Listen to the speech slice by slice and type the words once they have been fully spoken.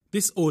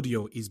This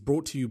audio is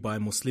brought to you by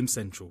Muslim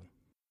Central.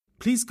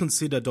 Please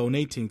consider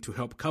donating to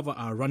help cover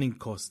our running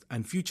costs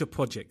and future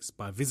projects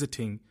by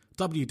visiting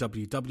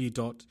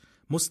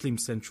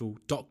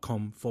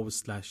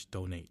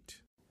www.muslimcentral.com/donate.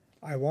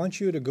 I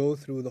want you to go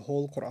through the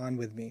whole Quran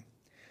with me.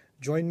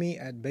 Join me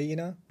at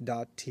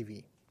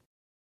Bayyina.tv.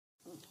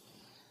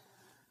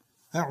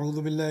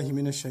 أعوذ بالله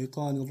من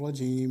الشيطان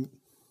الرجيم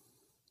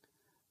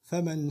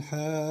فمن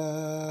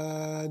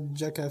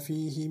حاجك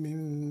فيه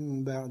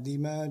من بعد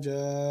ما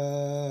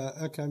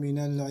جاءك من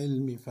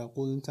العلم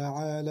فقل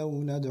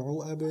تعالوا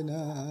ندع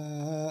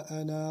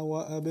أبناءنا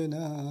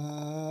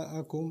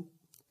وأبناءكم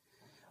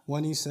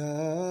ونساءنا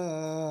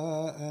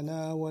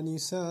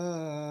ونساءكم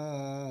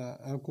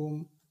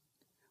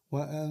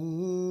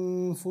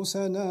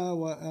وأنفسنا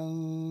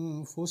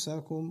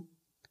وأنفسكم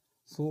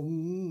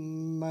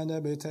ثم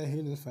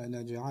نبتهل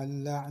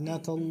فنجعل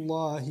لعنة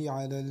الله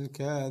على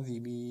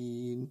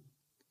الكاذبين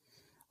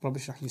رب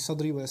اشرح لي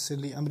صدري ويسر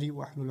لي أمري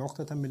واحلل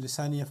عقدة من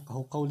لساني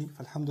يفقهوا قولي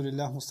فالحمد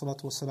لله والصلاة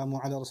والسلام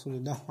على رسول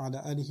الله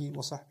وعلى آله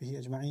وصحبه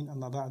أجمعين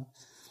أما بعد.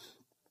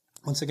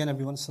 Once again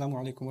everyone, Assalamu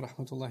alaikum wa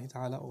rahmatullahi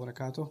ta'ala wa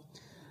barakatuh.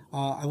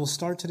 I will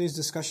start today's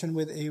discussion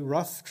with a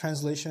rough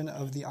translation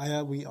of the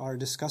ayah we are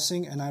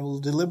discussing, and I will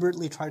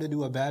deliberately try to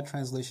do a bad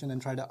translation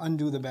and try to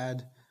undo the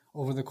bad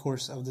over the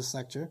course of this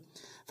lecture.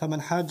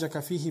 فَمَنْ حَاجَّكَ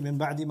فِيهِ مِنْ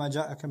بَعْدِ مَا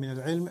جَاءَكَ مِنَ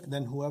الْعِلْمِ,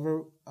 then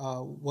whoever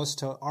was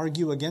to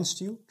argue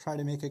against you, try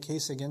to make a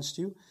case against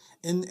you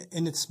in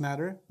its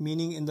matter,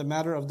 meaning in the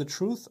matter of the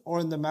truth or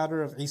in the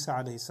matter of Isa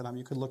alayhi salam.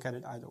 You could look at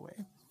it either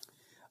way.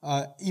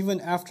 Even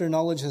after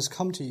knowledge has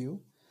come to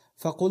you,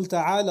 فَقُلْ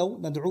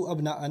تَعَالَوْا نَدْعُوا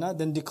أَبْنَاءَنَا,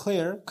 then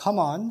declare, come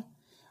on,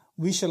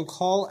 we shall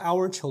call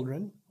our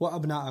children,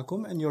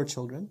 وَأَبْنَاءَكُمْ, and your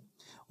children,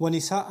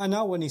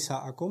 وَنِسَاءَنَا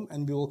وَنِسَاءَكُمْ,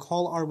 and we will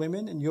call our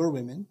women and your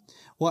women,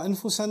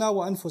 وَأَنفُسَنَا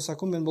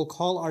وَأَنفُسَكُمْ, and we'll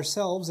call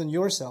ourselves and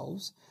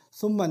yourselves,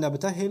 ثُمَّ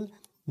نَبْتَهِلْ,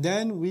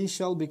 then we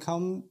shall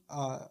become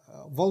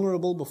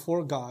vulnerable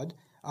before God,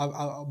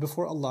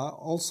 before Allah.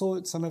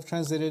 Also, some have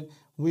translated,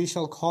 we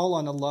shall call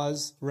on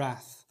Allah's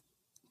wrath.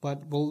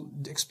 But we'll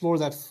explore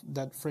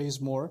that phrase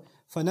more.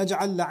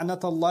 فَنَجْعَلْ لَعْنَةَ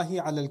اللَّهِ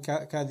عَلَى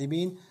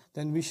الْكَاذِبِينَ,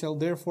 then we shall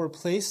therefore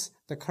place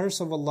the curse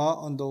of Allah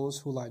on those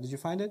who lie. Did you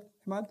find it,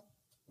 Imad?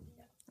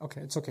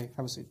 Okay, it's okay.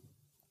 Have a seat.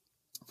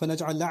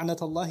 فَنَجْعَلْ لَعْنَةَ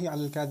اللَّهِ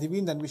عَلَى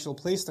الْكَاذِبِينَ, then we shall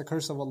place the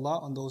curse of Allah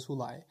on those who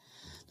lie.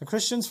 The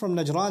Christians from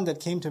Najran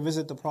that came to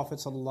visit the Prophet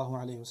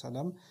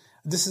ﷺ,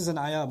 this is an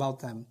ayah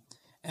about them.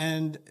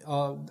 And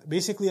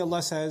basically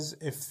Allah says,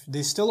 if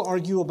they still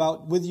argue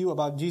with you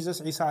about Jesus,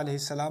 Isa alayhi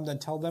salam, then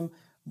tell them,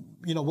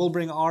 we'll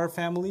bring our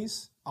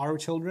families, our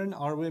children,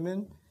 our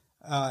women,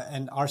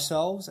 and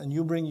ourselves, and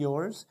you bring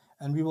yours,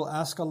 and we will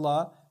ask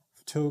Allah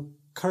to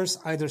curse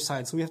either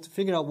side. So we have to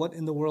figure out what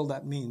in the world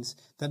that means.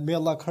 That may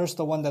Allah curse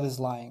the one that is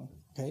lying.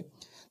 Okay.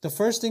 The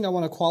first thing I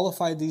want to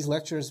qualify these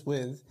lectures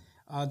with,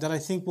 that I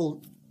think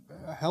will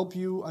help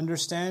you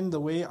understand the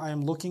way I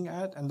am looking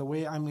at and the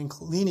way I'm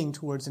leaning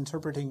towards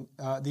interpreting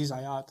these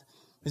ayat,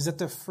 is that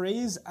the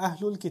phrase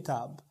Ahlul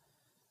Kitab,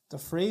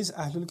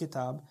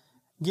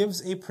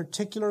 gives a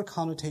particular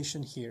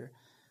connotation here.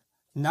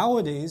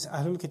 Nowadays,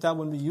 Ahlul Kitab,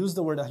 when we use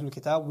the word Ahlul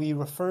Kitab, we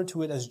refer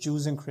to it as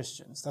Jews and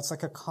Christians. That's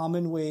like a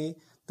common way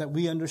that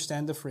we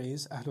understand the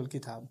phrase Ahlul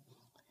Kitab.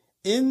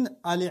 In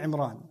Ali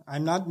Imran,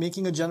 I'm not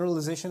making a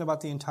generalization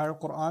about the entire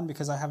Quran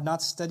because I have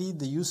not studied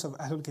the use of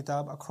Ahlul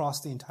Kitab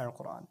across the entire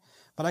Quran.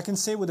 But I can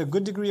say with a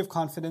good degree of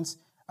confidence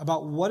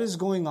about what is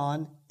going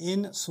on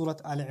in Surah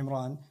Ali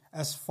Imran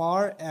as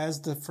far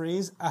as the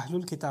phrase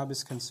Ahlul Kitab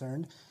is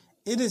concerned.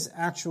 It is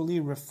actually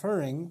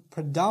referring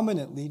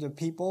predominantly to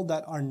people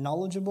that are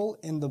knowledgeable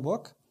in the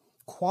book,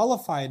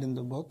 qualified in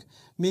the book,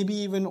 maybe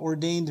even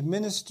ordained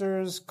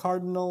ministers,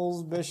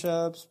 cardinals,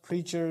 bishops,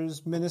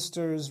 preachers,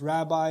 ministers,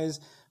 rabbis,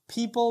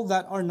 people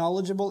that are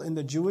knowledgeable in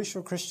the Jewish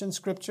or Christian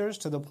scriptures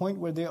to the point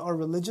where they are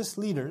religious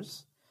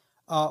leaders,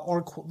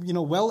 or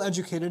well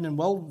educated and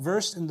well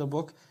versed in the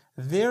book.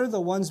 They're the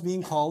ones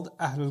being called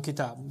Ahlul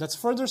Kitab. That's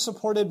further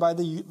supported by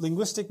the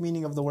linguistic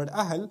meaning of the word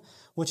Ahl,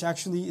 which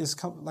actually is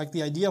like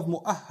the idea of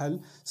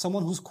mu'ahal,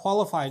 someone who's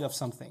qualified of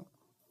something,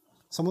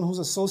 someone who's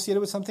associated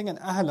with something, and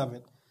ahl of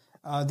it.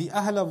 The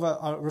ahl of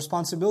a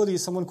responsibility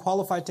is someone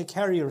qualified to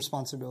carry a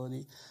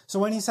responsibility. So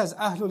when he says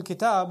Ahlul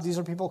Kitab, these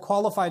are people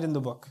qualified in the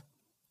book.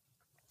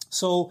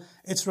 So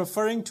it's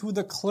referring to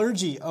the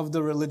clergy of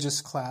the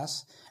religious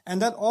class.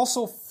 And that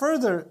also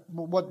further,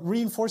 what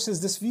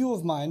reinforces this view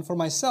of mine for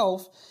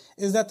myself,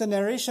 is that the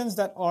narrations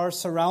that are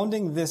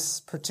surrounding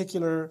this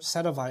particular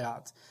set of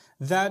ayat,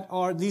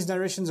 these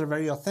narrations are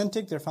very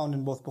authentic, they're found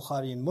in both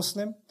Bukhari and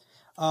Muslim,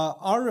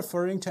 are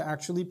referring to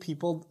actually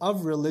people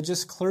of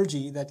religious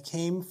clergy that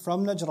came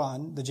from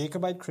Najran, the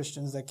Jacobite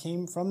Christians that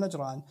came from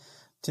Najran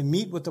to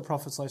meet with the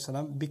Prophet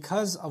ﷺ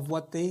because of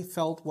what they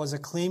felt was a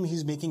claim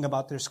he's making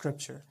about their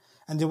scripture.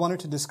 And they wanted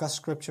to discuss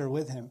scripture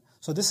with him.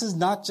 So this is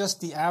not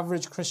just the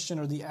average Christian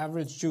or the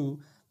average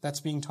Jew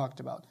that's being talked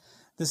about.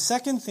 The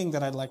second thing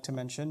that I'd like to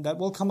mention that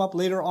will come up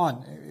later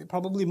on,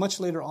 probably much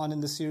later on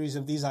in the series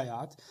of these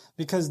ayat,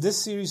 because this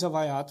series of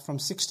ayat from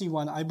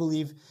 61, I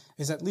believe,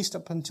 is at least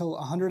up until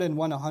 101,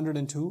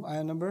 102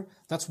 ayat number.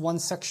 That's one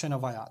section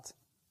of ayat.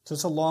 So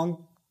it's a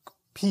long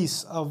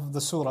piece of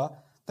the surah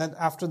that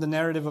after the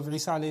narrative of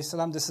Isa alayhi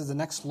salam, this is the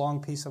next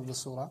long piece of the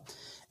surah.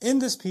 In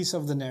this piece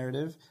of the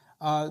narrative,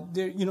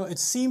 it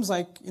seems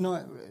like,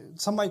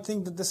 some might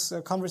think that this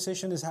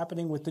conversation is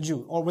happening with the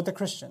Jew or with the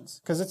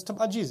Christians, because it's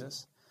about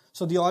Jesus.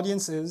 So the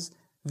audience is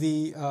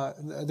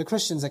the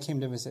Christians that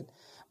came to visit.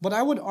 But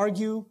I would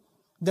argue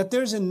that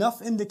there's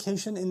enough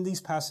indication in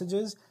these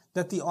passages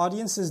that the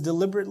audience is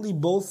deliberately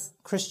both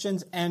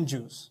Christians and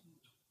Jews.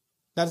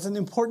 That is an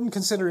important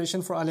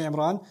consideration for Ali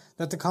Imran,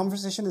 that the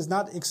conversation is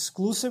not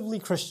exclusively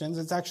Christians,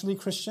 it's actually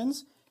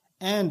Christians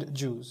and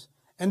Jews.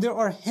 And there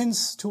are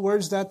hints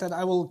towards that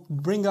I will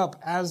bring up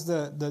as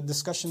the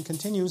discussion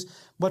continues.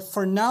 But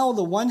for now,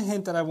 the one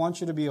hint that I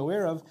want you to be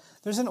aware of,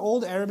 there's an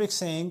old Arabic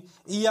saying,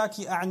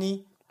 "Iyaki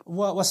a'ni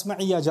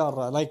wasma'i ya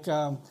jarra." Like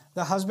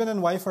the husband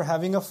and wife are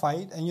having a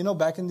fight. And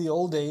back in the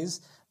old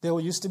days, there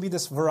used to be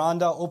this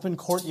veranda, open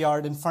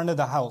courtyard in front of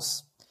the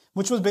house,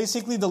 which was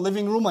basically the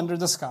living room under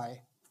the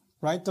sky.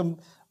 Right?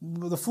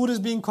 The food is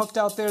being cooked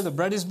out there, the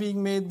bread is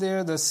being made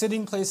there, the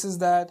sitting place is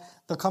that,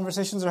 the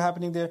conversations are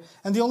happening there.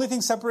 And the only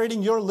thing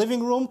separating your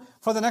living room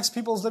for the next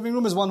people's living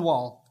room is one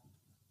wall.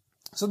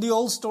 So the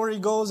old story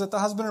goes that the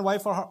husband and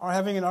wife are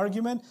having an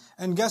argument,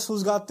 and guess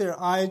who's got their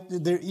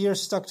ear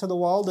stuck to the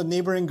wall? The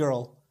neighboring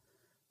girl.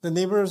 The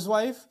neighbor's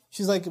wife,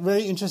 she's like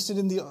very interested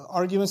in the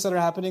arguments that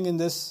are happening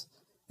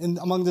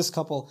among this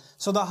couple.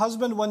 So the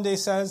husband one day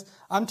says,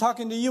 "I'm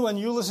talking to you and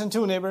you listen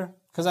too, neighbor,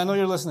 because I know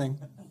you're listening."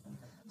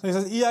 So he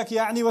says, "Iyaki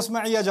ya'ni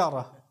wasma'i ya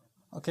jarra."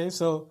 Okay,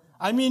 so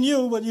I mean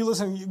you, but you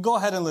listen. You go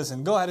ahead and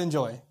listen. Go ahead and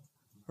enjoy.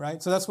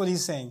 Right? So that's what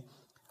he's saying.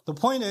 The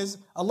point is,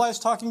 Allah is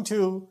talking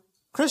to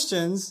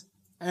Christians,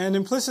 and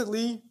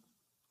implicitly,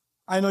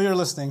 I know you're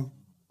listening.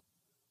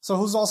 So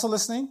who's also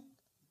listening?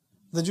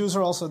 The Jews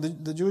are also,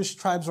 the Jewish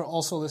tribes are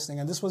also listening.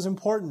 And this was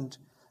important,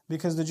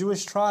 because the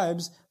Jewish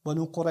tribes,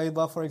 Banu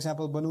Qurayza, for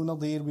example, Banu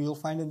Nadir, we will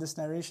find in this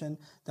narration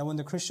that when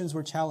the Christians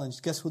were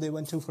challenged, guess who they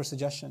went to for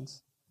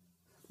suggestions?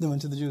 They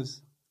went to the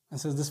Jews. And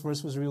says, this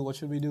verse was real, what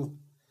should we do?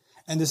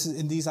 And this is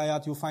in these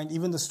ayat, you'll find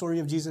even the story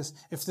of Jesus.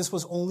 If this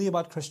was only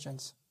about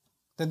Christians,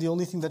 then the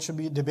only thing that should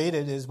be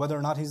debated is whether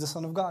or not he's the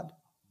Son of God.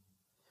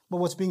 But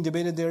what's being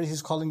debated there,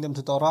 he's calling them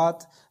to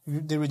Tawrat.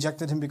 They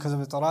rejected him because of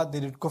the Tawrat.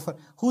 They did kufr.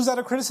 Who's that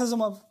a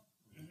criticism of?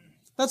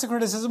 That's a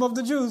criticism of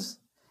the Jews.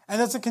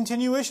 And that's a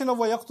continuation of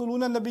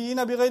وَيَقْتُلُونَ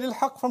النَّبِيِّينَ بِغَيْرِ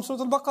الْحَقِّ from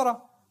Surah Al-Baqarah.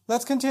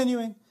 That's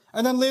continuing.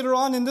 And then later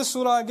on in this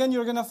surah, again,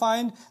 you're going to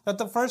find that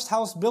the first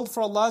house built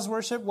for Allah's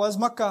worship was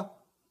Makkah.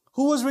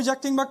 Who was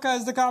rejecting Makkah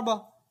as the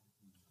Kaaba?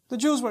 The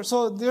Jews were.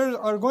 So there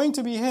are going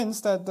to be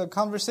hints that the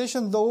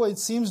conversation, though it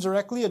seems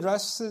directly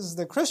addresses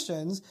the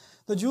Christians,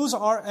 the Jews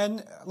are,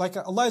 and like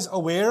Allah is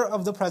aware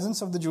of the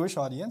presence of the Jewish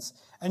audience,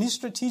 and He's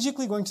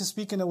strategically going to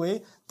speak in a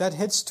way that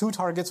hits two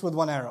targets with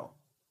one arrow.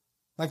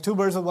 Like two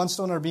birds with one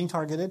stone are being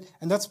targeted,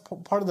 and that's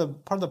part of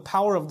the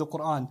power of the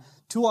Quran.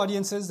 Two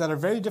audiences that are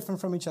very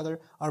different from each other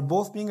are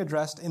both being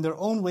addressed in their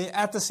own way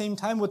at the same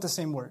time with the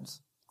same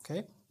words.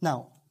 Okay?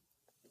 Now,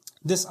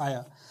 this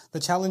ayah, the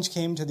challenge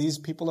came to these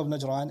people of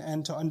Najran,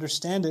 and to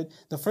understand it,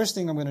 the first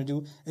thing I'm going to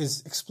do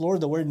is explore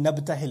the word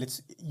nabtahil.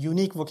 It's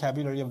unique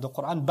vocabulary of the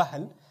Quran,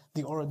 bahal,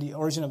 the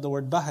origin of the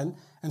word bahal.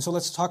 And so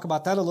let's talk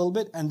about that a little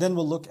bit, and then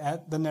we'll look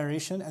at the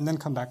narration, and then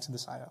come back to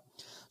this ayah.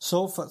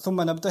 So, ثُمَّ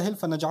نَبْتَهِلْ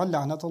فَنَجْعَلْ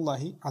لَعْنَةَ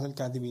اللَّهِ عَلَى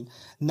الْكَاذِبِينَ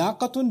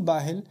نَاقَةٌ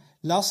بَاهِلْ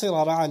لَا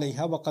صِرَارَ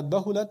عَلَيْهَا وَقَدْ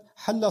بَهُلَتْ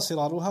حَلَّ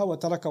صِرَارُهَا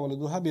وَتَرَكَ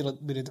وَلَدُهَا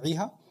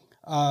بِرِدْعِهَا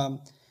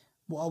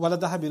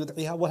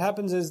What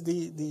happens is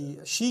the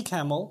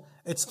she-camel,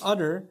 its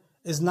udder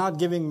is not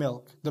giving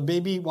milk. The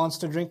baby wants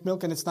to drink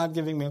milk and it's not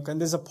giving milk.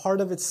 And there's a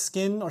part of its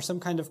skin or some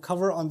kind of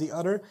cover on the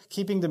udder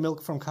keeping the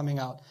milk from coming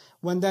out.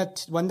 When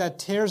that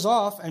tears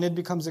off and it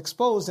becomes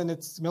exposed and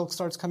its milk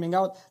starts coming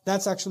out,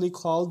 that's actually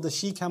called, the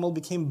she-camel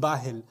became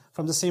bahil,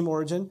 from the same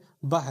origin,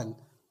 bahal.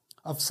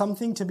 Of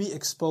something to be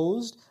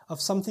exposed,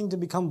 of something to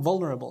become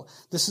vulnerable.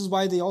 This is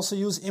why they also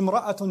use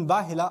imra'atun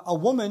bahila. A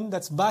woman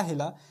that's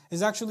bahila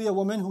is actually a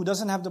woman who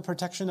doesn't have the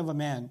protection of a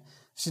man.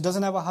 She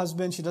doesn't have a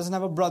husband, she doesn't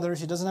have a brother,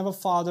 she doesn't have a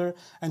father,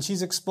 and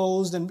she's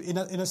exposed in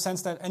a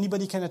sense that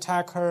anybody can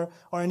attack her,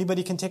 or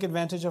anybody can take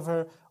advantage of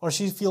her, or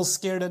she feels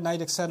scared at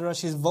night, etc.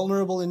 She's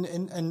vulnerable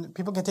and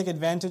people can take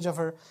advantage of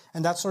her,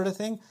 and that sort of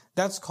thing.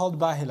 That's called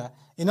bahila.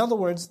 In other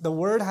words, the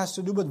word has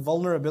to do with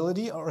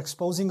vulnerability or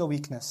exposing a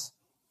weakness.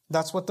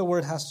 That's what the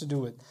word has to do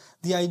with.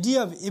 The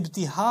idea of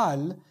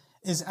ibtihal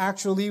is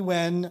actually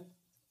when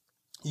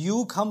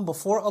you come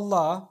before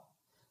Allah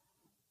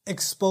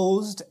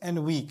exposed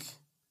and weak.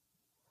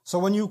 So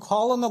when you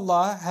call on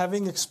Allah,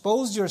 having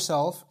exposed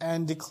yourself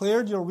and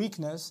declared your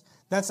weakness,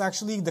 that's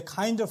actually the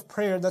kind of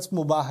prayer that's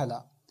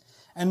mubahala.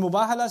 And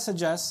mubahala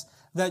suggests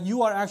that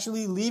you are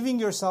actually leaving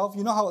yourself,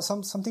 you know how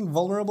something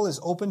vulnerable is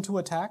open to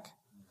attack?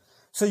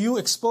 So you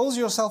expose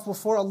yourself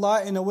before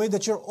Allah in a way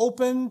that you're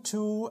open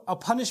to a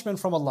punishment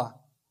from Allah.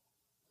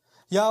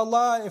 Ya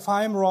Allah, if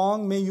I am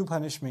wrong, may you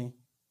punish me.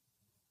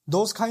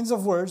 Those kinds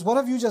of words, what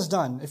have you just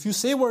done? If you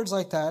say words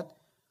like that,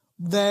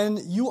 then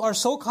you are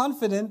so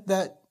confident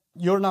that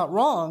you're not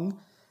wrong,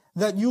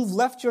 that you've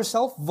left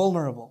yourself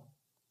vulnerable.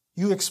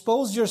 You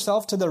exposed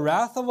yourself to the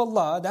wrath of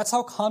Allah. That's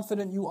how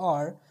confident you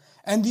are.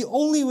 And the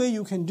only way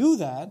you can do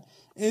that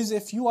is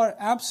if you are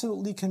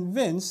absolutely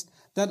convinced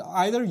that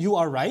either you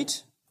are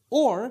right,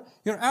 or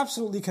you're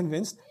absolutely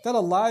convinced that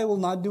Allah will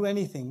not do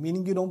anything,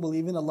 meaning you don't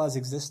believe in Allah's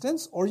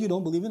existence, or you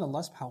don't believe in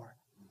Allah's power,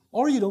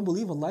 or you don't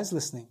believe Allah is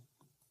listening,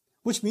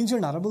 which means you're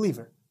not a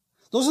believer.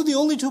 Those are the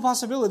only two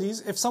possibilities.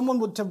 If someone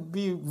would to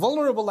be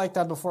vulnerable like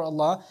that before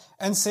Allah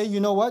and say, you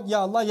know what,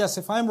 Ya Allah, yes,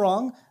 if I'm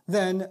wrong,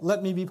 then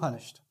let me be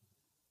punished.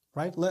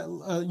 Right?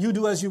 You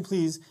do as you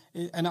please,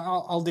 and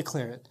I'll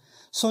declare it.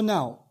 So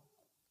now,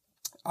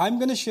 I'm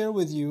going to share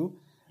with you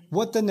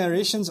what the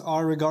narrations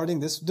are regarding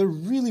this. They're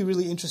really,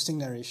 really interesting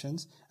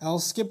narrations. And I'll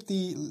skip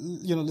the,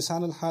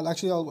 Lisan al-Hal.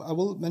 Actually, I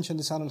will mention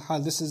Lisan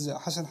al-Hal. This is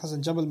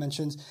Hassan Jabal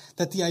mentions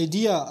that the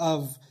idea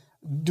of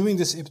doing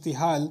this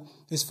ibtihal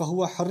is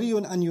فَهُوَ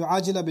حَرِّيٌّ أَنْ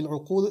يُعَاجِلَ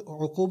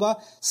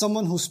بِالْعُقُوبَةِ.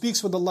 Someone who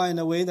speaks with Allah in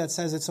a way that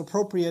says it's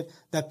appropriate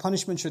that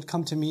punishment should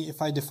come to me if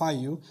I defy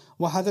you.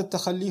 وَهَذَا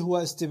التَّخَلِّي هُوَ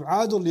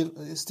اسْتِبْعَادٌ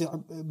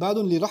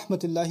لِرَحْمَةِ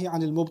اللَّهِ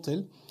عَنِ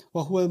الْمُبْطِلِ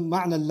وَهُوَ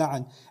مَعْنَى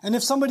اللَّعْنِ. And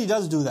if somebody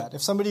does do that,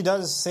 if somebody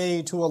does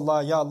say to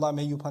Allah, Ya Allah,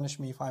 may you punish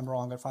me if I'm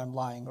wrong, if I'm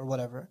lying or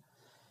whatever,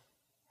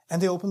 and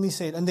they openly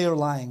say it and they are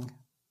lying,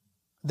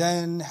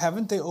 then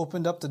haven't they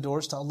opened up the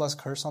doors to Allah's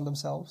curse on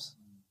themselves?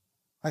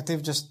 Like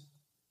they've just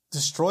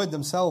destroyed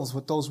themselves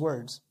with those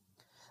words.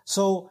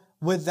 So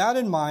with that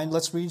in mind,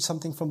 let's read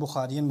something from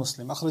Bukhari and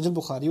Muslim. أخرج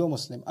البخاري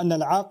ومسلم أن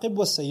العاقب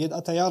والسيد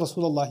أتيا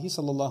رسول الله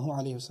صلى الله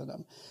عليه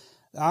وسلم.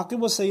 Aqib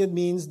والسيد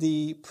means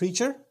the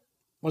preacher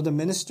or the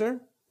minister,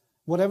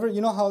 whatever.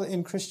 You know how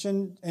in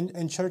Christian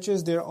in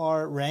churches there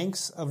are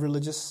ranks of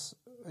religious.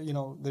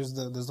 There's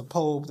the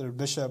Pope, there's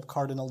Bishop,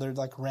 Cardinal. They're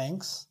like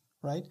ranks,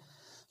 right?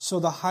 So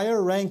the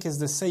higher rank is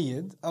the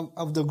Sayyid.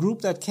 Of the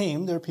group that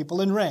came, there are people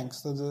in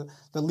ranks. So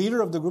the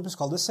leader of the group is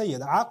called the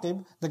Sayyid.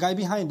 Aqib, the guy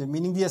behind him,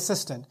 meaning the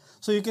assistant.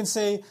 So you can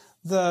say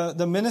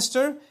the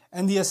minister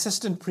and the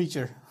assistant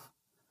preacher.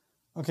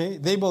 Okay,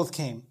 they both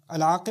came.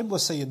 Al-Aqib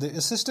was Sayyid, the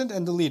assistant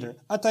and the leader.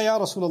 Ataya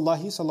Rasulullah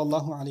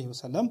sallallahu alayhi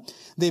wasallam.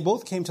 They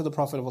both came to the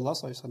Prophet of Allah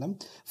sallallahu alayhi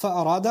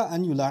wasallam. فَأَرَادَ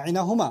أَنْ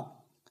يُلَاعِنَهُمَا.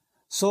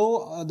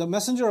 So the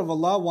Messenger of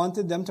Allah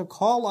wanted them to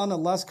call on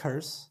Allah's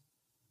curse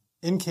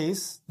in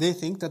case they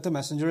think that the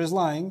messenger is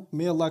lying.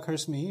 May Allah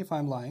curse me if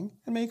I'm lying,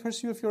 and may He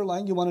curse you if you're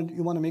lying. You want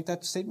to make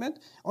that statement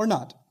or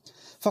not?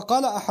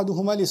 فَقَالَ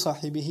أَحَدُهُمَا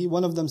لِصَاحِبِهِ.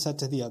 One of them said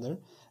to the other,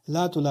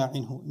 لَا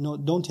تُلَاعِنْهُ. No,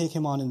 don't take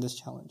him on in this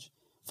challenge.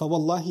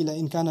 فَوَاللَّهِ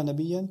لَإِنْ كَانَ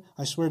نَبِيًّا.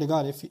 I swear to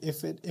God,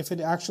 if it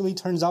actually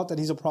turns out that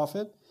he's a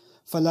prophet,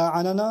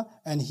 فَلَاعَنَنَا,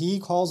 and he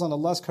calls on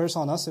Allah's curse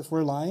on us if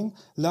we're lying,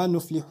 لَا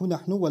نُفْلِحُ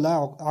نَحْنُ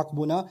وَلَا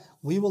عَقْبُنَا.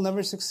 We will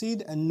never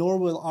succeed, and nor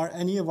will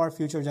any of our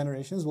future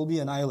generations will be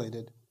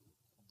annihilated.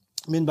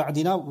 min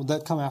ba'dina,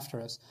 that come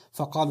after us.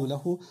 فَقَالُوا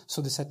لَهُ.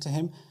 So they said to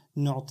him,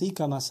 نُعْطِيكَ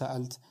مَا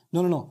سَأَلْتَ.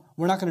 No,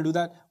 we're not going to do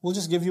that. We'll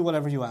just give you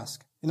whatever you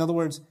ask. In other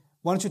words,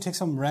 why don't you take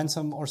some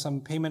ransom or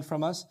some payment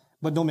from us,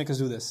 but don't make us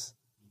do this.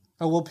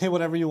 Or we'll pay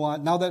whatever you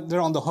want. Now that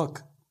they're on the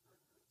hook.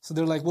 So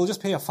they're like, we'll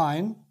just pay a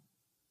fine,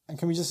 and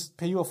can we just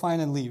pay you a fine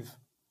and leave?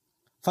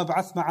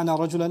 فَبْعَثْ مَعَنَا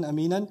رَجُلًا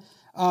أَمِينًا.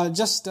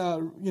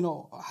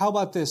 How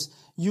about this?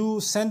 You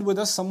send with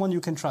us someone you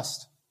can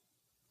trust.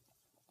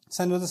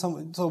 Send with us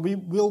someone. So we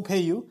will pay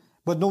you,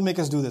 but don't make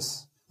us do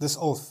this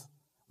oath.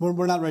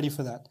 We're not ready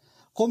for that.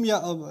 قُمْ يَا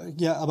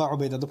أَبَا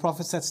عُبَيْدَةَ. The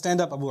Prophet said,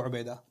 stand up, Abu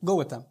Ubaidah. Go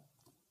with them.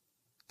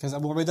 Because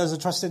Abu Ubaidah is a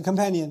trusted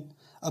companion.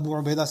 Abu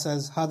Ubaidah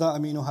says, هَذَا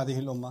أَمِينُ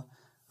هَذِهِ الْأُمَّةِ.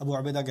 Abu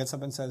Ubaidah gets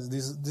up and says,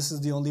 this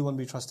is the only one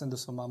we trust in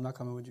this ummah. I'm not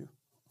coming with you.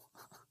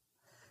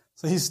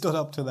 So he stood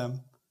up to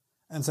them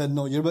and said,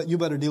 no, you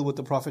better deal with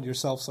the Prophet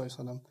yourself.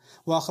 وَأَخْرَجَ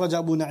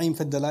أَبُو نَعِيمْ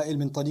فِي الدَّلَائِلِ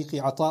مِنْ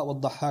طَرِيقِ عَطَاء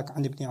وَالضَّحَّاكِ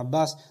عَنْ إِبْنِ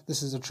عَبَّاسِ.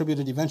 This is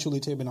attributed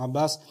eventually to Ibn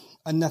Abbas.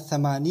 أَنَّ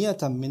ثَمَانِيَةً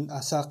مِنْ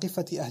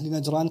أَسَاقِفَةِ أَهْلِ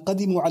نَجْرَانِ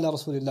قَدِمُوا عَلَى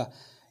رَسُولِ اللَّهِ.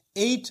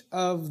 8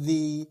 of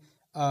the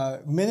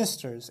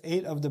ministers,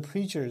 8 of the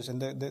preachers, and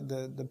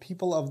the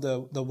people of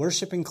the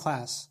worshipping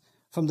class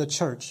from the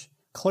church,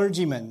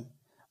 clergymen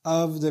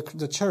of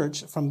the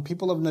church from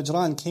people of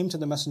Najran came to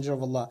the Messenger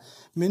of Allah.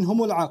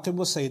 Minhum al-Aqib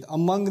wa Sayyid.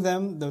 Among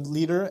them, the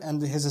leader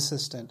and his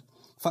assistant.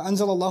 فَأَنزَلَ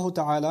اللَّهُ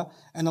تَعَالَى.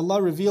 And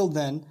Allah revealed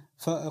then,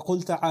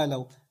 فَقُلْ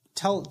تَعَالَوْا.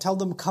 Tell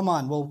them, come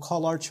on, we'll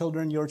call our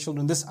children, your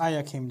children. This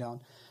ayah came down.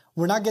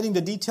 We're not getting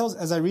the details.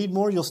 As I read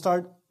more,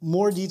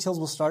 more details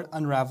will start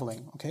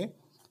unraveling. Okay?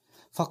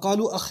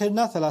 فَقَالُوا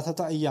أَخِرْنَا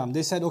ثَلَاثَةَ أَيَّامٍ.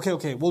 They said,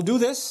 okay, we'll do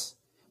this.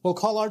 We'll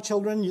call our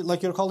children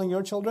like you're calling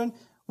your children.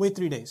 Wait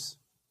 3 days.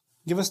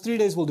 Give us 3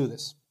 days, we'll do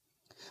this.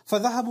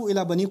 فَذَهَبُوا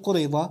إِلَى بَنِي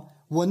قُرَيْظَةَ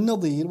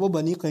وَالنَّضِيرِ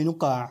وَبَنِي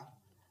قَيْنُقَاعَ.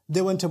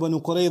 They went to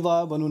Banu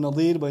Qurayza, Banu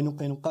Nadir, Banu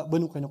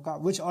Qaynuqa,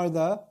 which are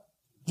the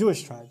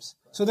Jewish tribes.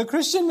 So the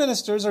Christian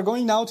ministers are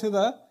going now to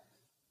the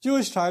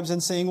Jewish tribes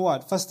and saying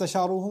what?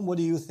 فَاسْتَشَارُوهُمْ. What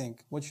do you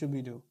think? What should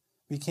we do?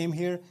 We came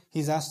here,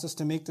 he's asked us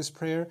to make this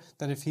prayer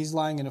that if he's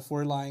lying and if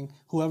we're lying,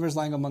 whoever's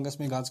lying among us,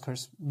 may God's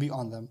curse be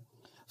on them.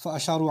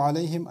 فَأَشَارُوا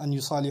عَلَيْهِمْ أَنْ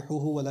يُصَالِحُوهُ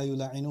وَلَا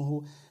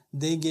يُلَاعِنُوهُ.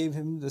 They gave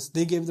them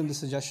the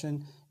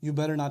suggestion, you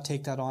better not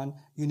take that on.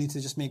 You need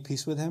to just make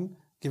peace with him,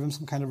 give him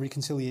some kind of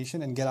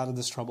reconciliation and get out of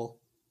this trouble.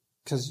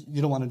 Because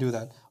you don't want to do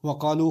that.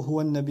 وَقَالُوا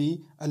هُوَ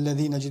النَّبِي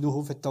الَّذِي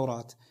نَجِدُهُ فِي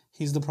التَّوْرَاتِ.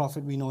 He's the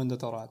prophet we know in the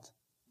Torah.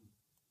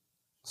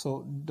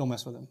 So don't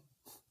mess with him.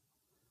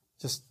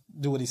 Just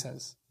do what he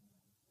says.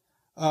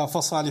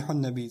 فَصَالِحُ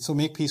النَّبِي. So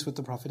make peace with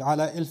the prophet.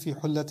 عَلَى أَلْفِ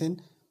حُلَّةٍ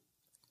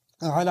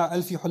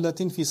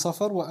فِي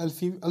صَفَرْ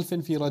وَأَلْفٍ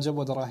فِي رَجَبْ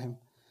وَدَرَاهِمْ.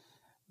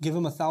 Give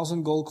him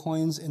 1,000 gold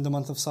coins in the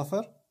month of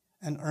Safar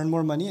and earn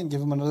more money, and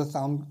give him another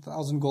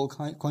 1,000 gold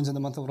coins in the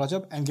month of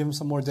Rajab and give him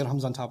some more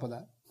dirhams on top of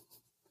that.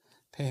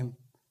 Pay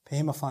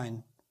him a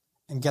fine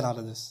and get out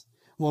of this.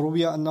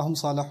 وَرُبِيَ أَنَّهُمْ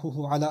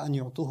صَالَحُوهُ عَلَىٰ أَنْ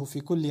يُعْطُوهُ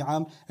فِي كُلِّ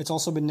عَامٍ. It's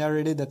also been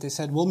narrated that they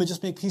said, we'll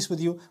just make peace with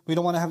you. We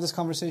don't want to have this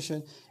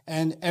conversation.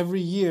 And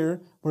every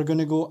year, we're going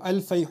to go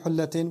أَلْفَيْ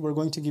حُلَّةٍ. We're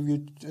going to give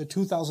you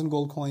 2,000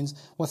 gold coins.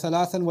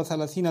 وَثَلَاثًا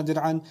وَثَلَاثِينَ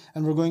دِرْعًا.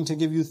 And we're going to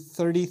give you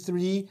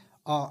 33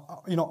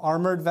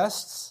 armored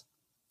vests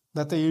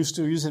that they used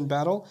to use in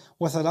battle.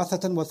 وَثَلَاثَةً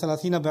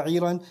وَثَلَاثِينَ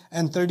بَعِيرًا.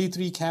 And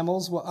 33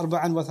 camels.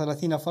 وَأَرْبَعًا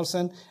وَثَلَاثِينَ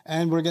فَرْسًا.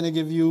 And we're going to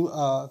give you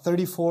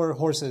 34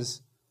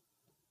 horses.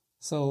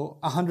 So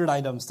 100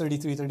 items,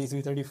 33,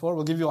 33, 34.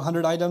 We'll give you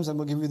 100 items and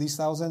we'll give you these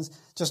thousands.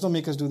 Just don't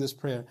make us do this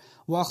prayer.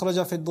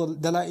 وَأَخْرَجَ فِي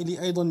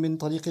الدَّلَائِلِ أَيْضًا مِنْ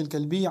طَرِيقِ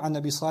الْكَلْبِيِّ عَنْ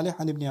أَبِي صَالِحٍ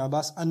عَنْ إِبْنِ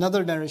عَبَّاسٍ.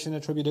 Another narration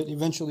attributed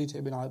eventually to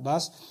Ibn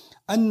Abbas.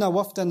 أَنَّ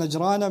وَفْدَ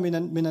نَجْرَانَ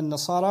مِنَ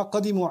النَّصَارَى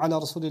قَدِمُوا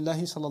عَلَى رَسُولِ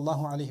اللَّهِ صَلَى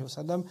اللَّهُ عَلَيْهِ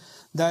وَسَلَّمَ.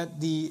 That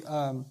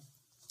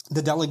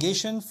the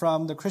delegation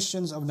from the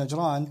Christians of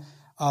Najran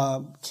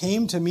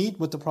came to meet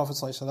with the Prophet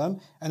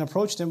ﷺ and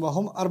approached him.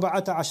 وَهُمْ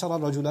أَرْبَعَةَ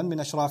عَشَرَ رَجُلًا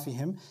مِنْ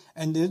أَشْرَافِهِمْ.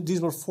 And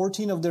these were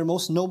 14 of their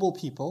most noble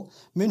people.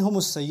 مِنْهُمُ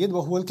السَّيِّدُ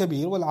وَهُوَ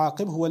الْكَبِيرُ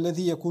وَالْعَاقِبُ هُوَ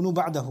الَّذِي يَكُونُ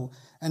بَعْدَهُ.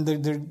 And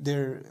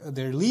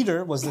their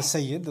leader was the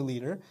Sayyid, the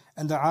leader,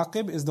 and the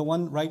Aqib is the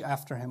one right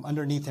after him,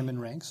 underneath him in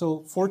rank.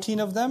 So 14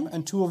 of them,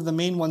 and 2 of the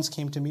main ones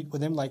came to meet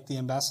with him, like the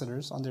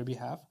ambassadors on their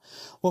behalf.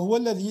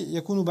 وَهُوَ الَّذِي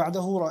يَكُونُ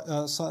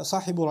بَعْدَهُ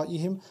صَاحِبُ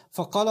رَأْيِهِمْ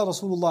فَقَالَ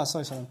رَسُولُ اللَّهِ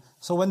صَلَّى اللَّهُ عَلَيْهِ وسلم.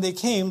 So when they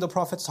came, the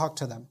Prophet talked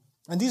to them.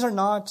 And these are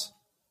not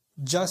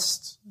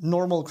just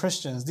normal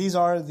Christians. These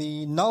are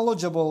the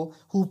knowledgeable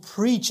who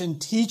preach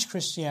and teach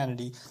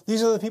Christianity.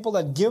 These are the people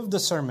that give the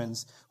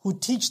sermons, who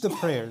teach the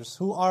prayers,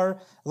 who are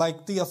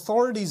like the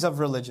authorities of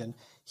religion.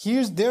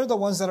 They're the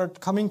ones that are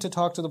coming to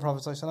talk to the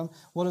Prophet ﷺ.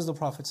 What does the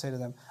Prophet say to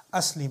them?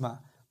 Aslima.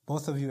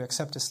 Both of you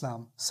accept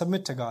Islam.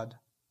 Submit to God.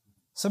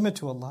 Submit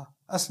to Allah.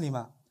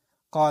 Aslima.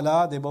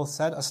 Qala. They both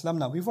said,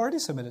 Aslamna. We've already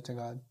submitted to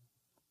God.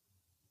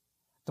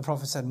 The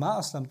Prophet said, Ma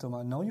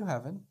aslamtuma. No, you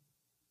haven't.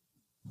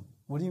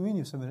 What do you mean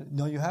you submitted?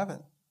 No, you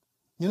haven't.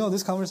 You know,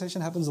 this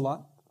conversation happens a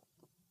lot.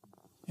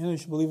 You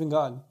should believe in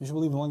God. You should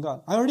believe in one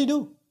God. I already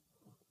do.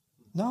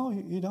 No,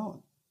 you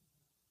don't.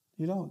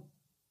 You don't.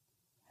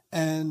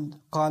 And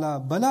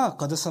قَالَ بَلَا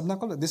قَدْ أَسْلَمْنَا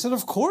قَبْلَ. They said,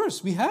 of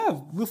course, we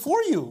have,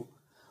 before you.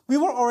 We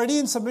were already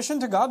in submission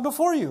to God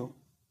before you.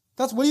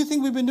 What do you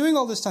think we've been doing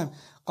all this time?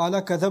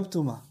 قَالَ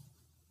كَذَبْتُمَا.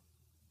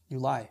 You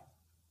lie.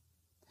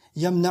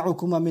 يَمْنَعُكُمَا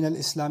مِنَ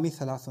الْإِسْلَامِ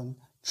ثَلَاثٌ.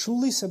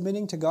 Truly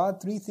submitting to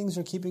God, 3 things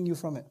are keeping you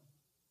from it.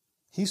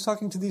 He's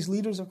talking to these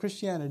leaders of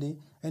Christianity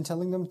and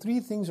telling them 3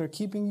 things are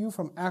keeping you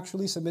from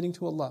actually submitting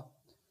to Allah.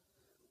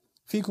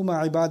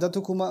 فِيكُمَا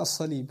عِبَادَتُكُمَا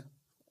الصَّلِيبِ.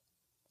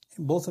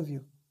 Both of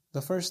you.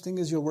 The first thing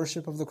is your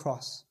worship of the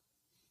cross.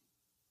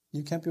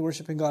 You can't be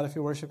worshipping God if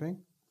you're worshipping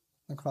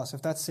the cross.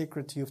 If that's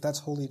sacred to you, if that's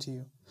holy to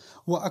you.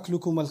 وَأَكْلُكُمَ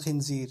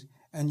الْخِنْزِيرِ.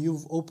 And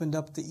you've opened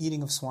up the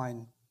eating of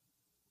swine.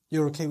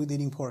 You're okay with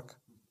eating pork.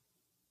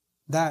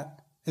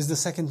 That is the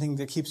second thing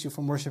that keeps you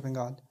from worshipping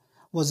God.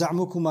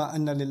 وَزَعْمُكُمَا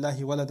أَنَّ لِلَّهِ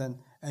وَلَدًا.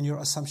 And your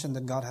assumption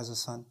that God has a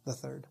son, the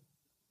third.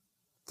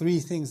 3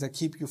 things that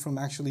keep you from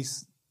actually,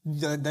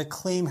 that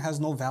claim has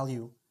no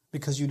value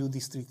because you do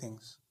these 3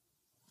 things.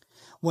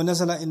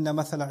 وَنَزَلَ إِنَّ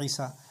مَثَلَ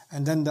عِيسَى.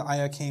 And then the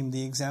ayah came,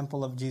 the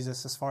example of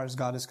Jesus as far as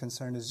God is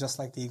concerned is just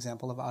like the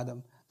example of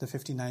Adam, the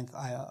 59th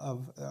ayah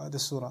of the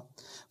surah.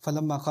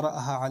 فَلَمَّا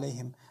قَرَأَهَا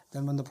عَلَيْهِمْ.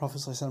 Then when the Prophet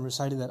ﷺ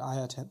recited that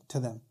ayah to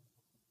them,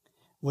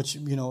 which,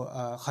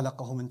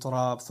 خَلَقَهُ مِنْ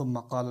تُرَابٍ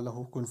ثُمَّ قَالَ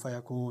لَهُ كُنْ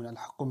فَيَكُونَ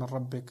الْحَقُّ مِنْ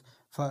رَبِّكَ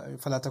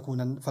فَلَا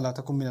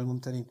تَكُنْ مِنَ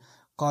الْمُمْتَرِينَ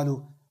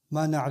قَالُوا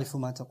مَا نَعْرِفُ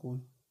مَا تَقُولُ.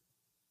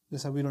 They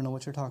said, we don't know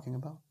what you're talking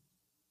about.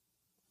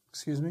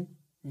 Excuse me?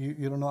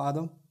 You don't know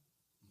Adam?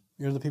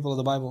 You're the people of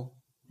the Bible.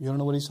 You don't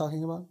know what he's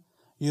talking about?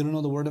 You don't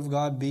know the word of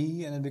God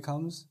be and it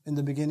becomes? In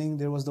the beginning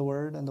there was the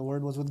word and the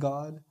word was with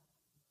God.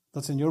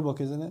 That's in your book,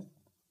 isn't it?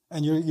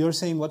 And you're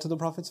saying what to the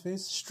Prophet's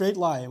face? Straight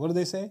lie. What do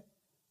they say?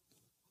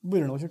 We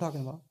don't know what you're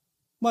talking about.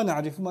 مَا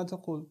نَعْرِفُ مَا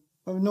تَقُولُ.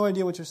 I have no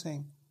idea what you're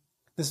saying.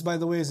 This, by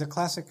the way, is a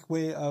classic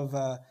way of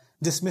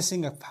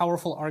dismissing a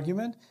powerful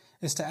argument,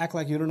 is to act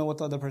like you don't know what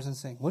the other person's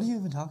saying. What are you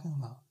even talking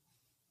about?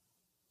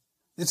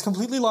 It's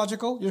completely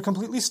logical. You're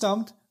completely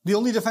stumped. The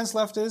only defense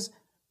left is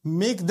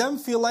make them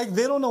feel like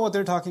they don't know what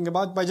they're talking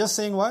about by just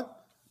saying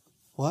what?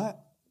 What?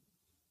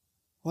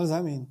 What does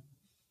that mean?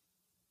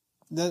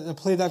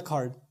 Play that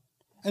card.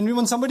 And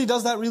when somebody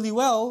does that really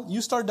well,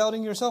 you start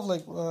doubting yourself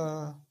like,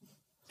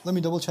 let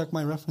me double check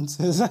my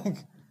references.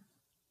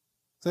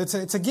 So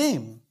it's a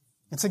game.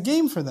 It's a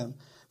game for them.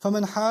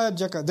 فَمَنْ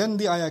حَاجَّكَ Then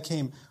the ayah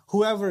came.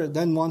 Whoever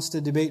then wants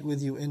to debate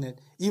with you in it,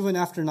 even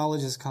after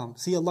knowledge has come.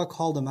 See, Allah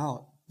called them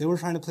out. They were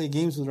trying to play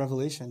games with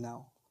revelation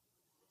now.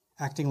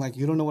 Acting like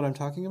you don't know what I'm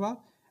talking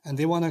about, and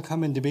they want to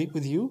come and debate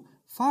with you.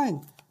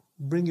 Fine,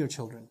 bring your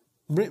children.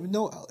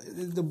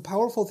 The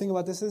powerful thing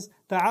about this is,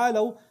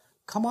 ta'alaw,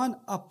 come on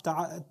up.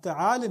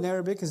 Ta'al in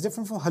Arabic is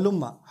different from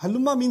halumma.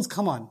 Halumma means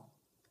come on.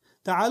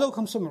 Ta'alaw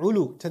comes from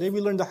ulu. Today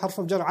we learned the harf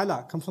of jar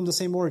ala, comes from the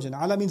same origin.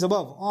 Ala means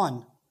above,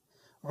 on.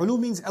 Ulu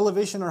means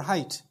elevation or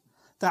height.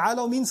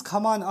 Ta'alaw means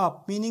come on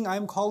up, meaning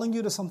I'm calling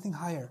you to something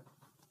higher.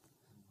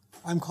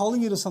 I'm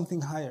calling you to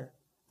something higher.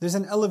 There's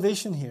an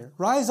elevation here.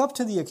 Rise up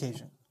to the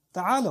occasion.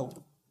 Ta'alaw.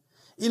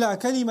 Ila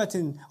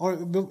kalimatin, or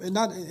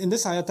not in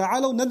this ayah,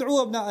 ta'alaw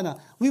nad'u abna'ana.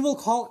 We will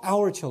call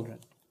our children.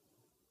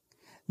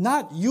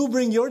 Not you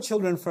bring your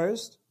children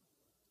first.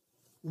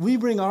 We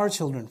bring our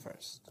children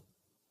first.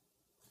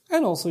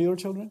 And also your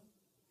children.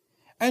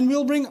 And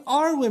we'll bring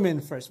our women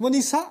first. Wa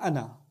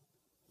nisa'ana.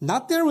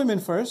 Not their women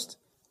first.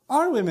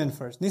 Our women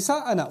first.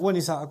 Nisa'ana wa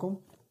nisa'akum.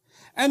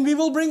 And we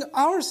will bring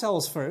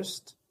ourselves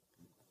first.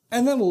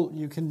 And then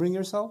you can bring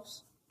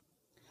yourselves.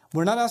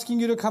 We're not asking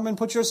you to come and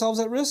put yourselves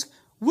at risk.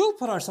 We'll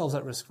put ourselves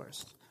at risk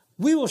first.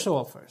 We will show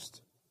up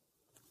first.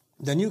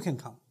 Then you can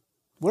come.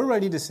 We're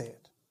ready to say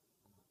it.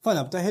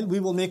 فَنَبْتَهِلْ We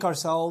will make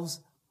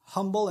ourselves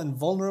humble and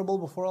vulnerable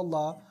before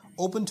Allah,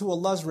 open to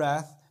Allah's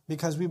wrath,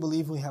 because we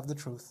believe we have the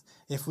truth.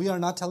 If we are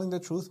not telling the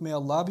truth, may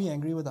Allah be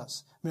angry with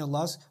us. May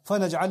Allah's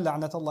فَنَجْعَلْ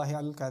لَعْنَةَ اللَّهِ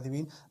عَلَى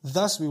الْكَاذِبِينَ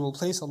Thus we will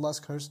place Allah's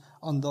curse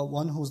on the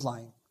one who's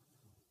lying.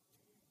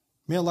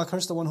 May Allah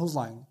curse the one who's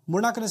lying.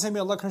 We're not going to say may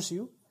Allah curse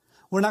you.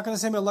 We're not going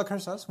to say may Allah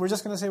curse us. We're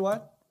just going to say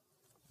what?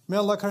 May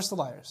Allah curse the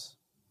liars.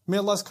 May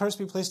Allah's curse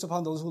be placed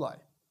upon those who lie.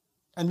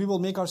 And we will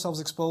make ourselves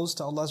exposed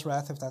to Allah's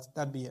wrath if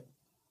that be it.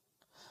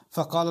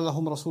 فَقَالَ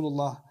لَهُمْ رَسُولُ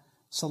اللَّهِ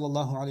صلى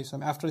الله عليه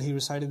وسلم After he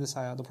recited this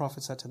ayah, the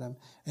Prophet said to them,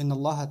 إِنَّ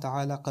اللَّهَ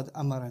تَعَالَى قَدْ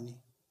أَمَرَنِي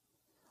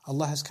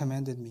Allah has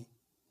commanded me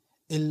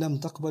إِن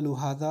لَمْ تَقْبَلُوا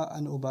هَذَا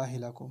أَنْ أُبَاهِ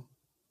لَكُمْ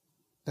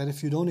That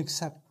if you don't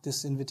accept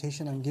this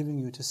invitation I'm giving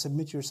you to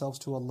submit yourselves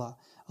to Allah,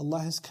 Allah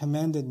has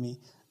commanded me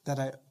that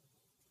I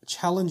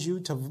challenge you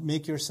to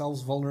make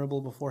yourselves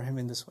vulnerable before Him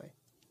in this way.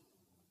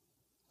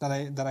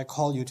 That I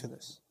call you to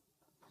this.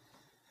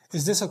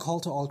 Is this a call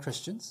to all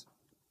Christians?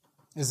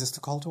 Is this the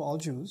call to all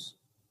Jews?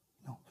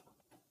 No.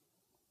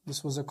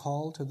 This was a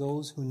call to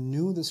those who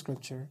knew the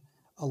scripture.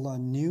 Allah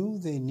knew,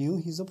 they knew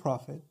He's a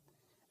prophet,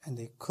 and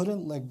they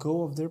couldn't let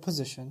go of their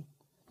position.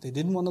 They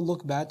didn't want to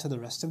look bad to the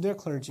rest of their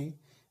clergy,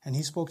 and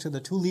He spoke to the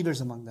two leaders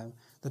among them.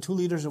 The two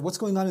leaders are, what's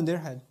going on in their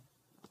head?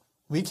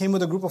 We came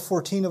with a group of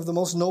 14 of the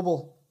most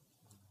noble.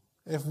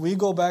 If we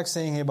go back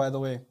saying, hey, by the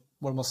way,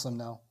 we're Muslim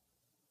now.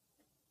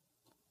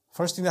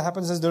 First thing that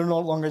happens is they're no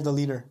longer the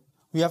leader.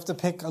 We have to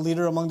pick a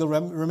leader among the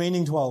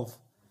remaining 12.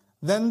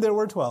 Then there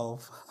were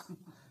 12.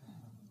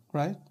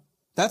 Right?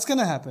 That's going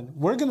to happen.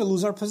 We're going to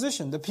lose our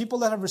position. The people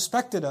that have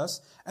respected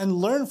us and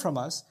learned from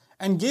us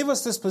and gave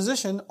us this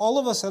position, all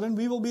of a sudden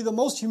we will be the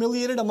most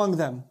humiliated among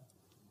them.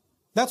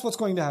 That's what's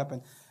going to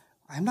happen.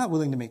 I'm not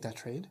willing to make that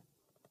trade.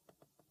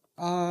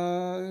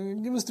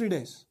 Give us 3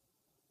 days.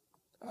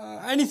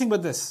 Anything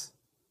but this.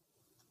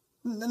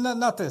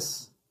 Not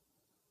this.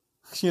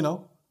 You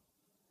know?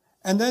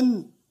 And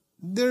then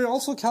they're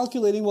also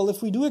calculating, well,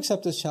 if we do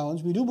accept this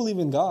challenge, we do believe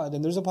in God,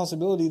 and there's a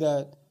possibility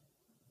that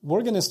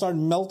we're going to start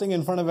melting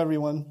in front of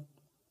everyone,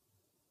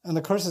 and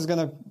the curse is going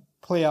to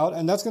play out,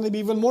 and that's going to be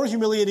even more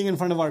humiliating in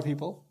front of our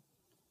people.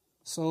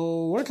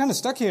 So we're kind of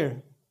stuck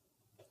here.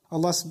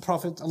 Allah's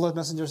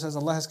Messenger says,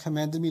 Allah has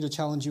commanded me to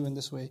challenge you in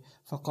this way.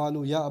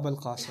 فَقَالُوا يَا أَبَا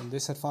الْقَاسِمِ They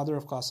said, Father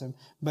of Qasim,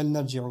 بَلْ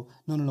نَرْجِعُ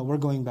No, we're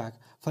going back.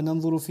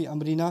 فَنَنْظُرُ فِي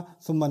أَمْرِنَا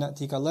ثُمَّ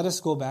نَأْتِيكَ Let us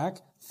go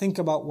back, think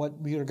about what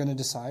we are going to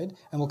decide,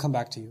 and we'll come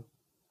back to you.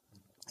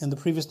 In the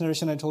previous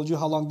narration I told you,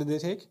 how long did they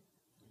take?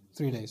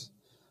 3 days.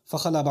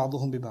 فَخَلَى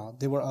بَعْضُهُمْ بِبَعْضٍ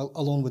They were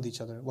alone with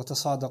each other.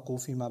 وَتَصَادَقُوا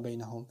فِي مَا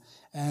بَيْنَهُمْ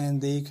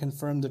And they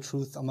confirmed the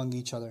truth among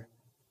each other.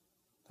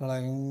 They're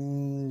like,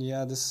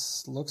 yeah,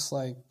 this looks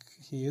like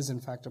he is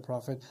in fact a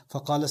prophet.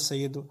 فَقَالَ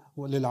السَّيِّدُ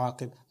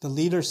لِلْعَاقِبِ The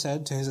leader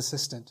said to his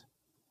assistant,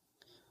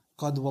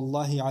 قَدْ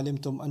وَاللَّهِ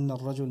عَلِمْتُمْ أَنَّ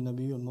الرَّجُلْ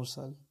نَبِيٌّ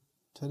مُرْسَلٌ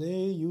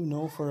Today you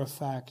know for a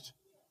fact,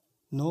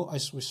 no, I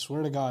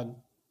swear to God,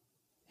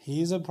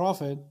 he is a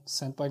prophet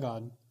sent by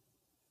God.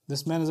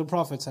 This man is a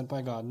prophet sent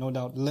by God, no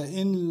doubt.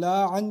 لَإِن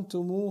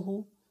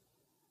لَعَنْتُمُوهُ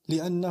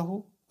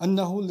لِأَنَّهُ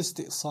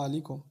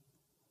لِاسْتِئْصَالِكُمْ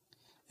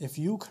If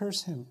you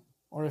curse him,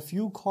 or if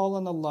you call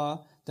on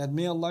Allah, that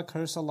may Allah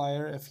curse a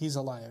liar if he's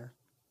a liar.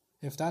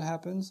 If that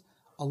happens,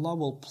 Allah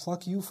will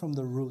pluck you from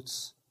the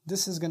roots.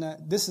 This is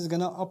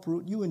gonna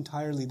uproot you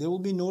entirely. There will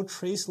be no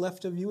trace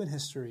left of you in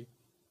history.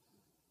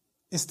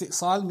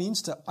 Isti'sal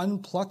means to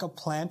unpluck a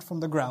plant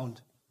from the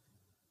ground.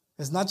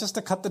 It's not just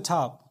to cut the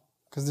top,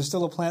 because there's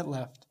still a plant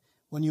left.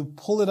 When you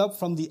pull it up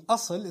from the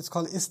asl, it's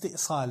called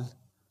isti'sal.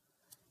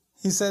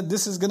 He said,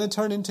 this is going to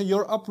turn into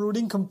your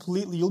uprooting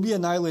completely. You'll be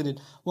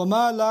annihilated.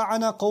 وَمَا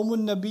لَعَنَ قَوْمٌ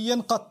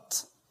نَبِيًّا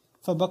قَطْ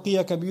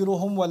فَبَقِيَ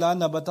كَبِيرُهُمْ وَلَا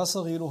نَبَتَ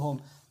صَغِيرُهُمْ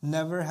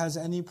Never has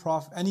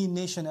any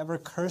nation ever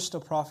cursed a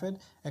prophet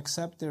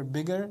except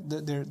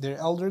their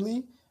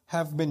elderly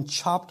have been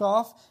chopped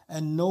off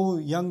and no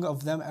young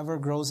of them ever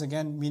grows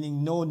again,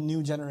 meaning no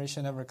new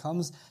generation ever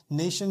comes.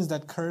 Nations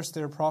that curse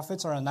their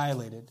prophets are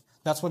annihilated.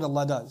 That's what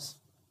Allah does.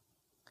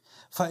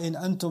 فَإِنْ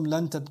أَنْتُمْ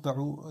لَن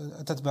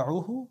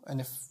تَتْبَعُوهُ, and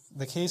if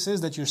the case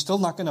is that you're still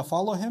not going to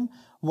follow him,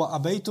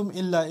 وَأَبَيْتُمْ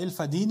إِلَّا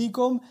إِلْفَ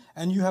دِينِكُمْ,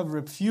 and you have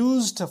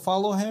refused to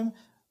follow him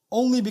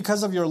only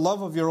because of your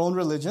love of your own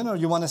religion, or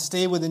you want to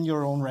stay within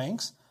your own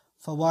ranks,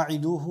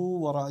 فَوَاعِدُوهُ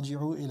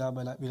وَرَاجِعُوا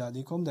إِلَى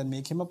بِلَادِكُمْ, then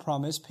make him a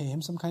promise, pay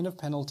him some kind of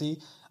penalty,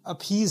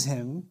 appease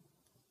him,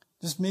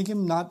 just make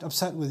him not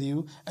upset with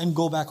you, and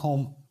go back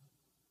home.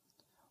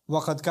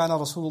 وَقَدْ كَانَ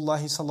رَسُولُ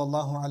اللَّهِ صَلَّى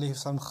اللَّهُ عَلَيْهِ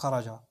وسلم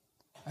خَرَجَ.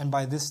 And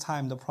by this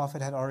time, the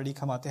Prophet had already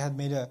come out. They had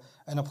made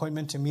an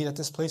appointment to meet at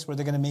this place where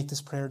they're going to make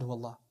this prayer to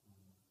Allah.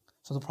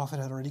 So the Prophet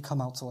had already come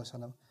out, sallallahu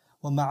alaihi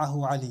wasallam.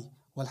 وَمَعَهُ عَلِي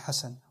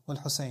وَالْحَسَنِ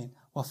وَالْحُسَيْنِ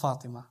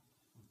وَفَاطِمَةِ.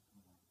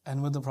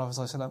 And with the Prophet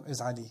sallallahu alaihi wasallam is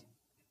Ali,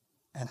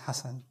 and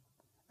Hassan,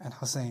 and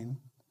Hussein,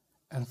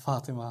 and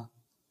Fatima.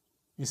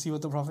 You see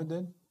what the Prophet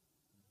did?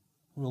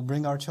 We'll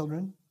bring our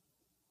children.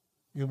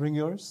 You bring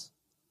yours.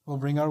 We'll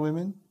bring our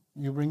women.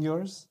 You bring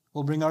yours.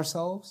 We'll bring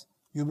ourselves.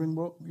 You bring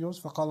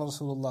yours. فَقَالَ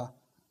رَسُولُ اللَّهِ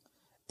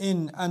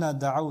إِنْ أَنَا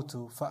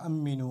دَعَوْتُ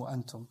فَأَمِّنُوا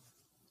أَنْتُمْ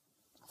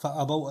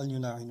فَأَبَوْا أَنْ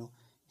يُنَاعِنُوا.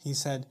 He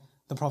said,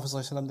 the Prophet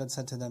ﷺ then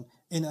said to them,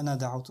 إِنْ أَنَا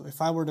دَعَوْتُ, if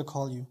I were to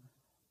call you,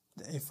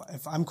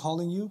 if I'm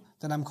calling you,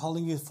 then I'm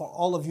calling you for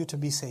all of you to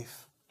be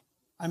safe.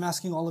 I'm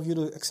asking all of you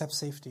to accept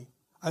safety.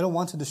 I don't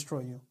want to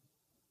destroy you.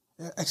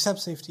 Accept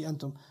safety,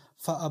 أنتم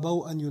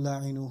فَأَبَوْا أَنْ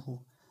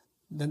يُلَاعِنُوهُ.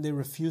 Then they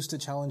refused to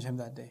challenge him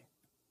that day.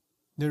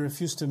 They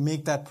refused to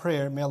make that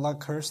prayer, may Allah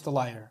curse the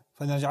liar.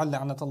 فَنَجْعَلْ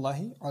لَعْنَةَ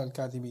اللَّهِ عَلَى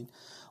الْكَاذِبِينَ.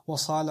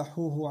 وَصَالَحُوهُ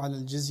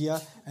عَلَى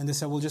الْجِزْيَةِ. And they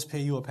said, we'll just pay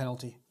you a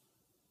penalty.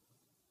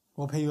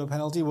 We'll pay you a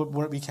penalty,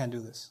 we can't do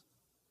this.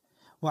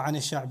 وَعَنِ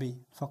الشَّعْبِ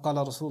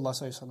فَقَالَ رَسُولُ اللَّهِ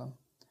صَلَّى اللَّهُ عَلَيْهِ وسلم.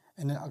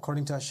 And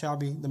according to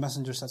Ash-Sha'bi, the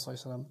Messenger said, صلى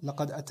الله عليه وسلم,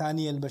 لَقَدْ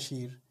أَتَانِيَ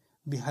الْبَشِيرُ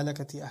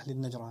بِهَلَكَةِ أَهْلِ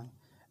النَّجْرَانِ.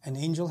 An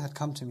angel had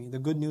come to me, the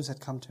good news had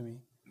come to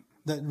me,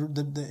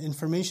 the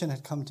information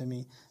had come to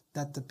me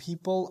that the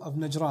people of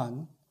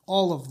Najran,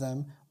 all of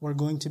them, were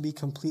going to be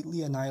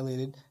completely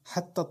annihilated.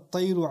 حَتَّى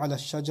الطَّيْرُ عَلَى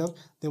الشَّجَرِ.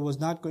 There was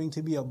not going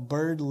to be a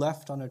bird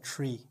left on a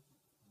tree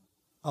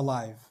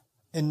alive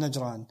in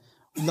Najran.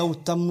 لَوْ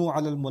تَمْنُوا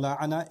عَلَى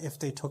الْمُلَاعَنَةِ. If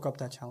they took up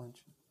that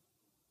challenge,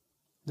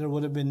 there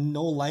would have been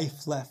no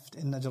life left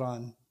in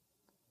Najran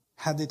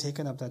had they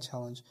taken up that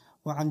challenge.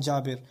 وعن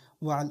جابر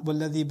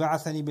والذي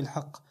بعثني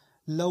بالحق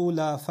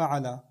لولا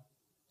فعل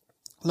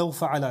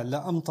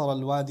لأمطر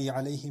الوادي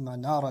عليهما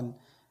نارا.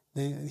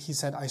 He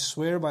said, I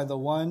swear by the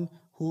one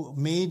who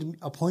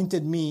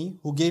appointed me,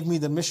 who gave me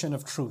the mission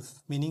of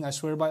truth. Meaning, I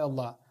swear by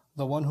Allah,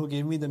 the one who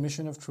gave me the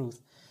mission of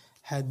truth.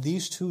 Had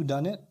these two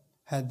done it,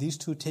 had these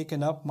two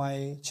taken up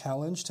my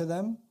challenge to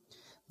them,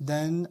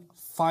 then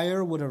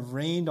fire would have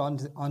rained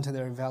onto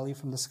their valley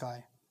from the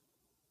sky.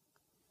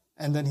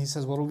 And then he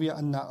says, وَرُوِيَ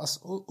أَنَّ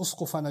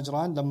أُسْقُفَ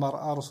نَجْرَانَ لَمَّا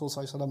رَأَى رَسُولُ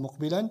صَلَّى اللَّهُ عَلَيْهِ وَسَلَّمَ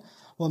مُقْبِلًا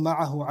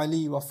وَمَعَهُ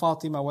عَلِي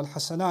وَفَاطِمَةَ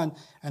وَالْحَسَنَانِ.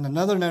 And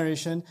another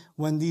narration,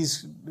 when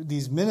these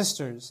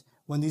ministers,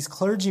 when these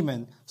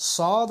clergymen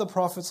saw the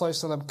Prophet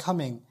ﷺ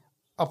coming,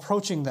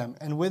 approaching them,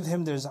 and with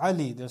him there's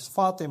Ali, there's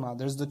Fatima,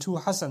 there's the two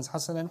Hassans,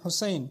 Hassan and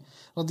Hussein,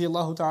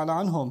 radiyallahu ta'ala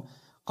anhum.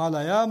 قَالَ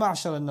يَا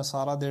مَعْشَرَ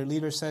النَّصَارَى. Their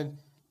leader said,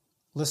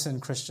 listen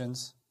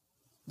Christians,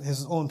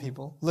 his own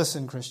people,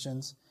 listen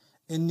Christians,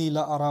 إِنِّي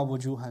لَأَرَى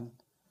وُجُوهًا.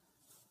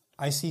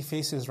 I see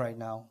faces right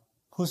now.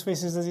 Whose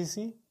faces does he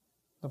see?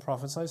 The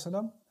Prophet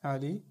ﷺ,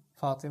 Ali,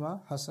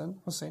 Fatima, Hassan,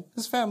 Hussein,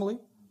 his family.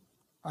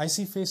 I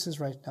see faces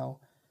right now.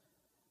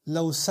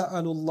 لَوْ سَأَلُوا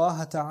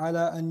اللَّهَ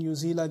تَعَالَى أَنْ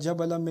يُزِيلَ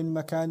جَبَلًا مِّن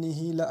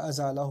مَكَانِهِ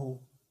لَأَزَالَهُ.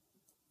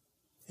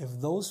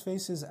 If those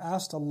faces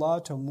asked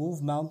Allah to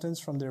move mountains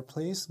from their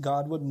place,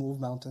 God would move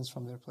mountains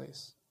from their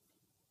place.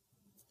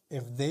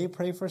 If they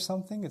pray for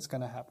something, it's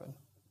going to happen.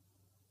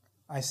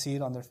 I see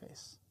it on their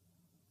face.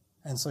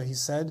 And so he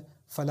said,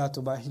 فَلَا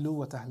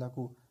تُبَاهِلُوا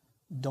وَتَهْلَكُوا.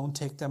 Don't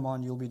take them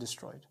on, you'll be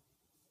destroyed.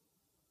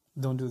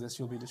 Don't do this,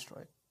 you'll be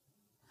destroyed.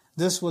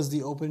 This was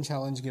the open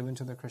challenge given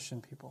to the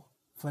Christian people.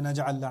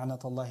 فَنَجْعَلْ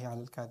لَعْنَةَ اللَّهِ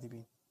عَلَى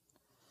الْكَاذِبِينَ.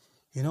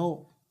 You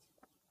know,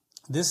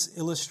 this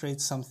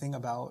illustrates something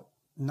about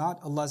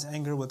not Allah's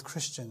anger with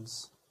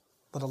Christians,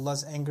 but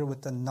Allah's anger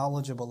with the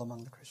knowledgeable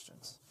among the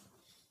Christians.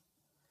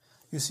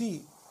 You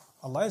see,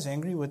 Allah is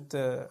angry with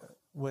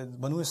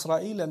Banu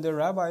Israel and their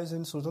rabbis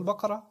in Surah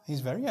Al-Baqarah.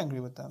 He's very angry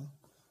with them.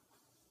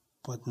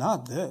 But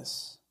not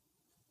this.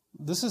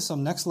 This is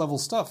some next level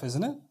stuff,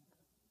 isn't it?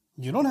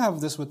 You don't have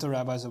this with the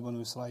rabbis of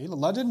Banu Israel.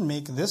 Allah didn't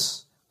make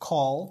this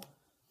call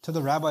to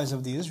the rabbis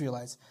of the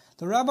Israelites.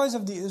 The rabbis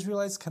of the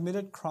Israelites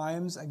committed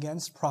crimes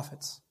against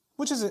prophets,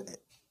 which is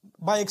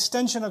by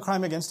extension a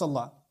crime against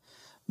Allah.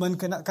 مَنْ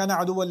كَانَ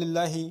عَدُوًّا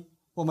لِلَّهِ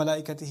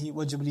وَمَلَائِكَتِهِ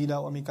وَجِبْرِيلَ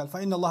وَمِيكَالَ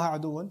فَإِنَّ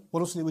اللَّهَ عَدُوٌّ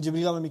وَرُسُلِهِ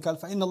وَجِبْرِيلَ وَمِيكَالَ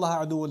فَإِنَّ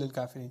اللَّهَ عَدُوٌّ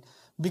لِلْكَافِرِينَ.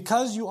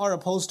 Because you are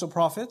opposed to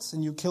prophets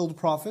and you killed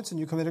prophets and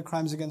you committed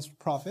crimes against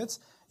prophets,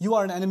 you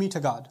are an enemy to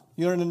God.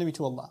 You are an enemy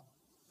to Allah.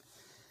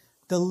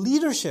 The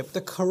leadership,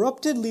 the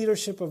corrupted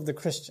leadership of the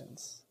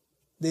Christians,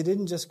 they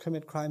didn't just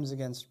commit crimes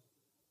against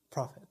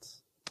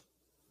prophets.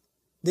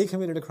 They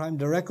committed a crime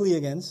directly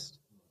against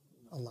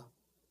Allah.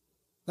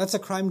 That's a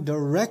crime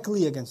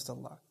directly against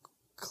Allah.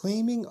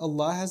 Claiming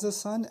Allah has a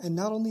son, and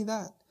not only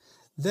that,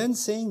 then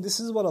saying this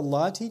is what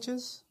Allah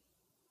teaches,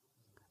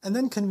 and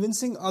then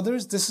convincing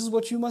others this is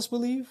what you must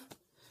believe,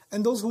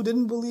 and those who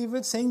didn't believe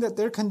it saying that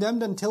they're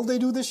condemned until they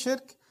do the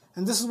shirk,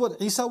 and this is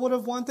what Isa would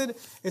have wanted.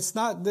 It's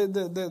not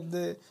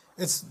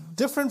it's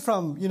different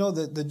from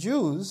the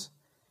Jews.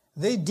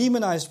 They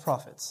demonized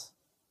prophets.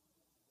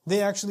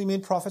 They actually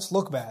made prophets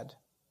look bad,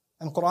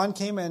 and Quran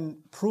came and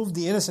proved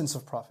the innocence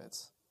of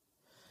prophets.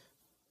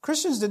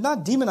 Christians did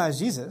not demonize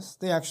Jesus.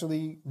 They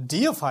actually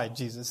deified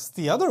Jesus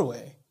the other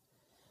way.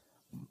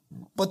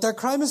 But that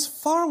crime is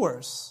far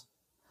worse.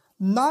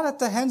 Not at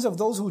the hands of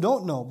those who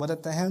don't know, but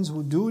at the hands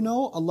who do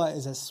know. Allah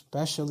is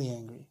especially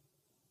angry.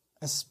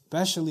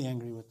 Especially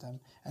angry with them.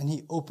 And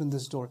He opened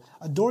this door.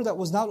 A door that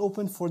was not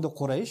open for the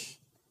Quraysh.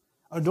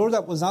 A door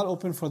that was not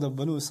open for the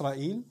Banu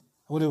Israel.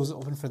 But it was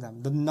open for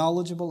them. The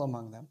knowledgeable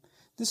among them.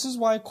 This is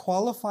why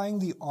qualifying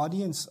the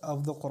audience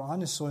of the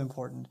Quran is so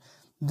important.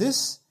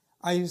 This,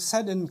 I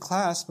said in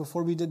class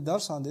before we did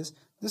dars on this,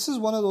 this is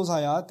one of those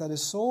ayat that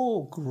is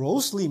so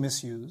grossly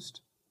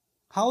misused.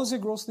 How is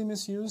it grossly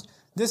misused?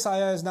 This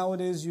ayah is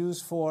nowadays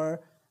used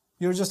for,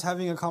 you're just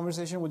having a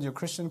conversation with your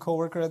Christian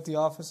coworker at the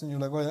office and you're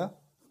like, oh yeah,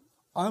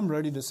 I'm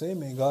ready to say,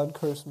 may God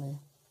curse me.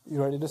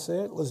 You ready to say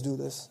it? Let's do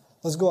this.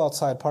 Let's go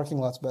outside, parking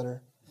lot's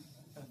better.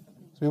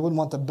 So we wouldn't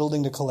want the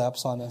building to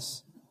collapse on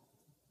us.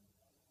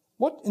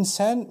 What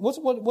insane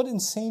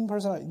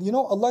person,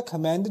 Allah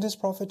commanded His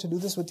Prophet to do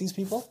this with these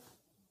people?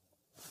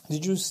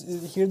 Did you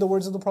hear the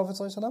words of the Prophet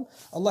ﷺ?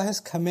 Allah has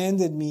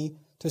commanded me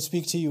to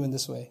speak to you in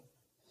this way.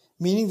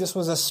 Meaning this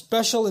was a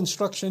special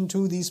instruction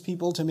to these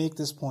people to make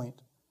this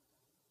point.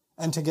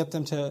 And to get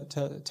them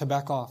to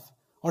back off.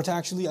 Or to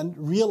actually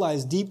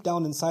realize deep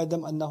down inside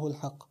them, أَنَّهُ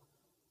الْحَقِّ.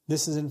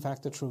 This is in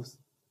fact the truth.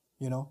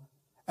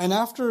 And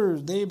after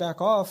they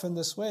back off in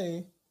this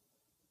way,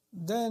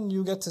 then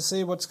you get to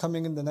say what's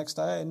coming in the next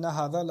ayah, إِنَّ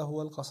هَذَا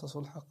لَهُوَ الْقَصَصُ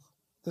الْحَقِّ.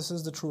 This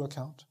is the true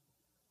account.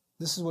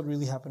 This is what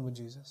really happened with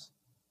Jesus.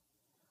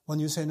 When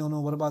you say, no,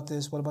 what about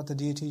this? What about the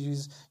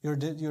deities? You're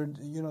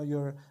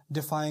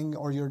defying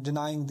or you're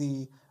denying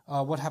the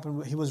what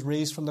happened. He was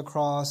raised from the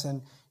cross,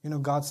 and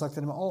God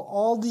selected him.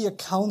 All the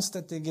accounts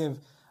that they give,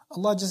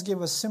 Allah just gave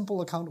a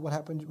simple account of what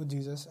happened with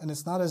Jesus, and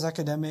it's not as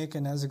academic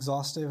and as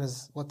exhaustive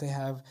as what they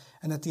have.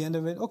 And at the end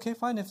of it, okay,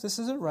 fine. If this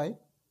isn't right,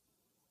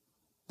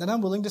 then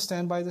I'm willing to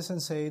stand by this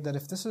and say that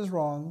if this is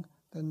wrong,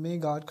 then may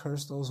God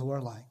curse those who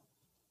are lying.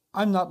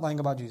 I'm not lying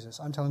about Jesus.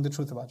 I'm telling the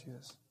truth about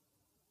Jesus.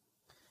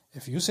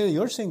 If you say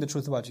you're saying the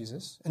truth about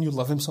Jesus, and you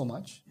love Him so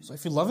much, so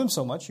if you love Him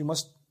so much, you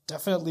must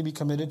definitely be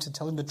committed to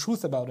telling the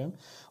truth about Him.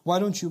 Why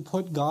don't you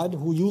put God,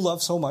 who you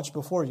love so much,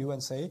 before you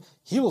and say,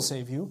 He will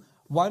save you?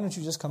 Why don't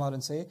you just come out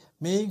and say,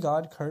 may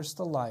God curse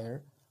the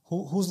liar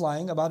who's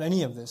lying about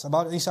any of this,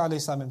 about Isa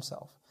a.s.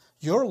 himself.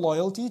 Your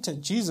loyalty to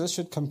Jesus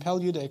should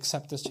compel you to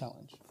accept this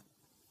challenge.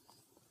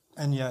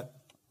 And yet,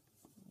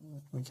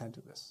 we can't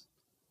do this.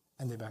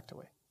 And they backed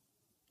away.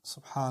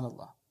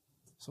 Subhanallah.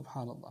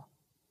 Subhanallah.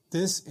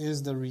 This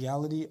is the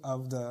reality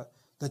of the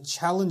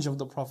challenge of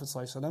the Prophet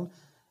ﷺ.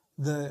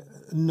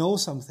 Know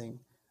something.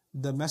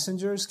 The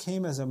messengers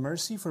came as a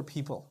mercy for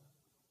people.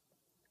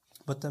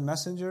 But the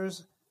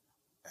messengers,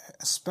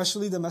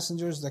 especially the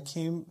messengers that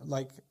came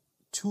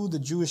to the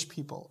Jewish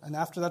people, and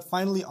after that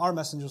finally our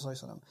Messenger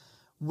ﷺ,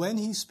 when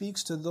he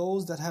speaks to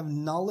those that have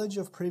knowledge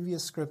of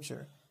previous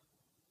scripture,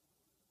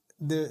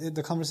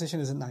 the conversation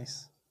isn't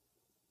nice.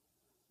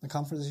 The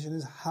conversation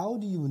is, how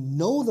do you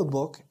know the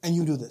book and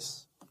you do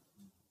this?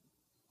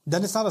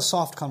 Then it's not a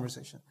soft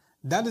conversation.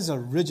 That is a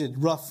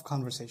rigid, rough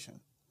conversation.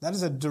 That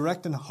is a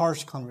direct and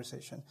harsh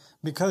conversation.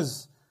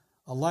 Because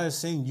Allah is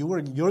saying,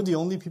 you're the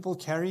only people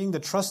carrying the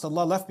trust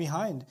Allah left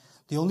behind.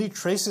 The only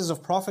traces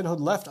of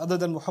prophethood left other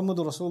than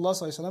Muhammadur Rasulullah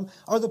ﷺ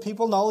are the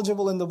people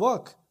knowledgeable in the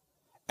book.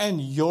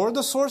 And you're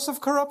the source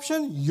of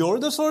corruption, you're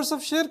the source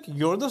of shirk,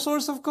 you're the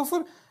source of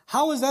kufr.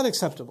 How is that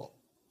acceptable?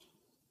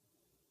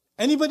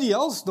 Anybody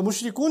else, the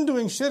mushrikun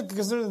doing shirk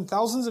because they're in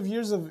thousands of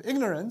years of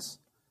ignorance,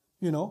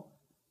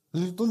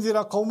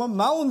 لِتُنذِرَ قَوْمًا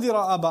مَا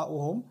أُنذِرَ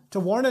آبَاؤُهُم, to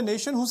warn a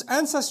nation whose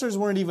ancestors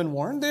weren't even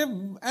warned. Their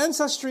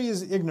ancestry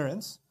is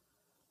ignorance.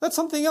 That's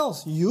something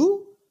else.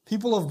 You,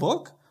 people of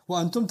book,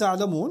 وَأَنْتُمْ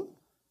تَعْلَمُونَ,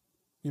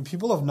 you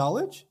people of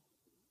knowledge,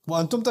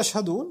 وَأَنْتُمْ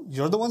تَشْهَدُونَ,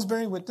 you're the ones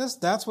bearing witness.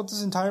 That's what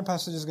this entire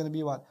passage is going to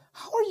be about.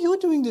 How are you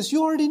doing this?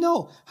 You already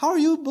know. How are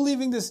you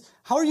believing this?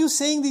 How are you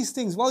saying these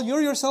things? Well,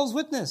 you're yourselves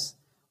witness.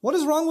 What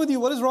is wrong with you?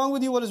 What is wrong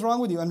with you? What is wrong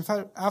with you? And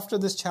after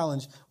this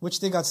challenge, which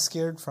they got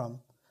scared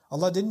from,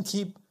 Allah didn't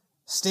keep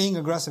staying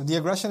aggressive. The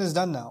aggression is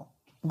done now.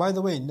 By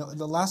the way,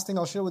 the last thing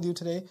I'll share with you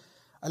today,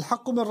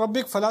 الْحَقُّ مِنْ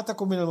رَبِّكَ فَلَا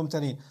تَكُنْ مِنَ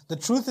الْمُمْتَرِينَ. The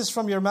truth is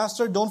from your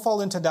master, don't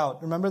fall into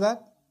doubt. Remember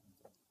that?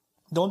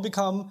 Don't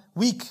become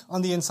weak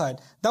on the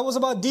inside. That was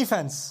about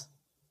defense.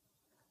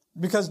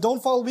 Because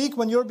don't fall weak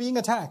when you're being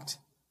attacked.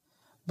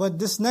 But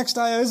this next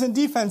ayah isn't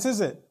defense, is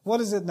it?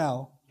 What is it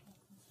now?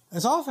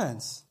 It's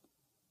offense.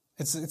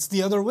 It's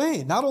the other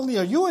way. Not only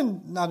are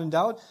you not in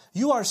doubt,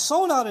 you are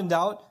so not in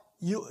doubt,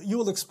 you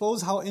will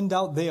expose how in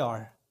doubt they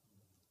are.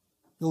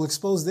 You'll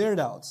expose their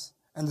doubts.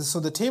 And so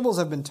the tables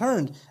have been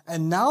turned.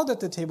 And now that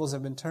the tables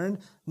have been turned,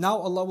 now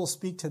Allah will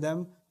speak to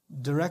them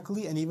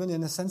directly and even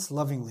in a sense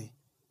lovingly.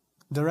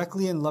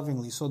 Directly and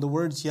lovingly. So the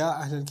words Ya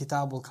Ahlul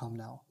Kitab will come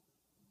now.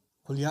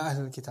 Qul Ya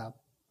Ahlul Kitab.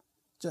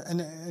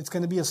 And it's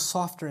going to be a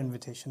softer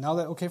invitation. Now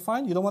that, okay,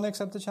 fine, you don't want to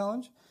accept the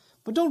challenge,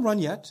 but don't run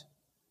yet.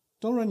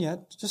 Don't run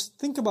yet. Just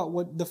think about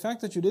what the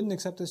fact that you didn't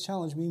accept this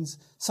challenge means.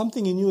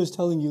 Something in you is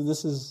telling you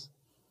this is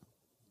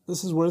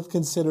worth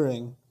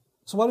considering.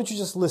 So why don't you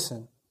just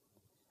listen?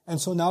 And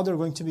so now they're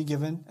going to be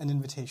given an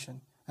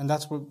invitation. And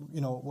that's what,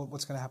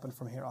 what's going to happen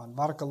from here on.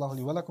 Barakallahu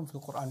li wa lakum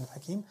fil Qur'an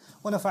al-Hakim.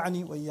 Wa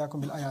nafa'ani wa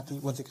iyyakum bil ayati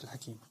wa dhikr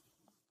al-Hakim.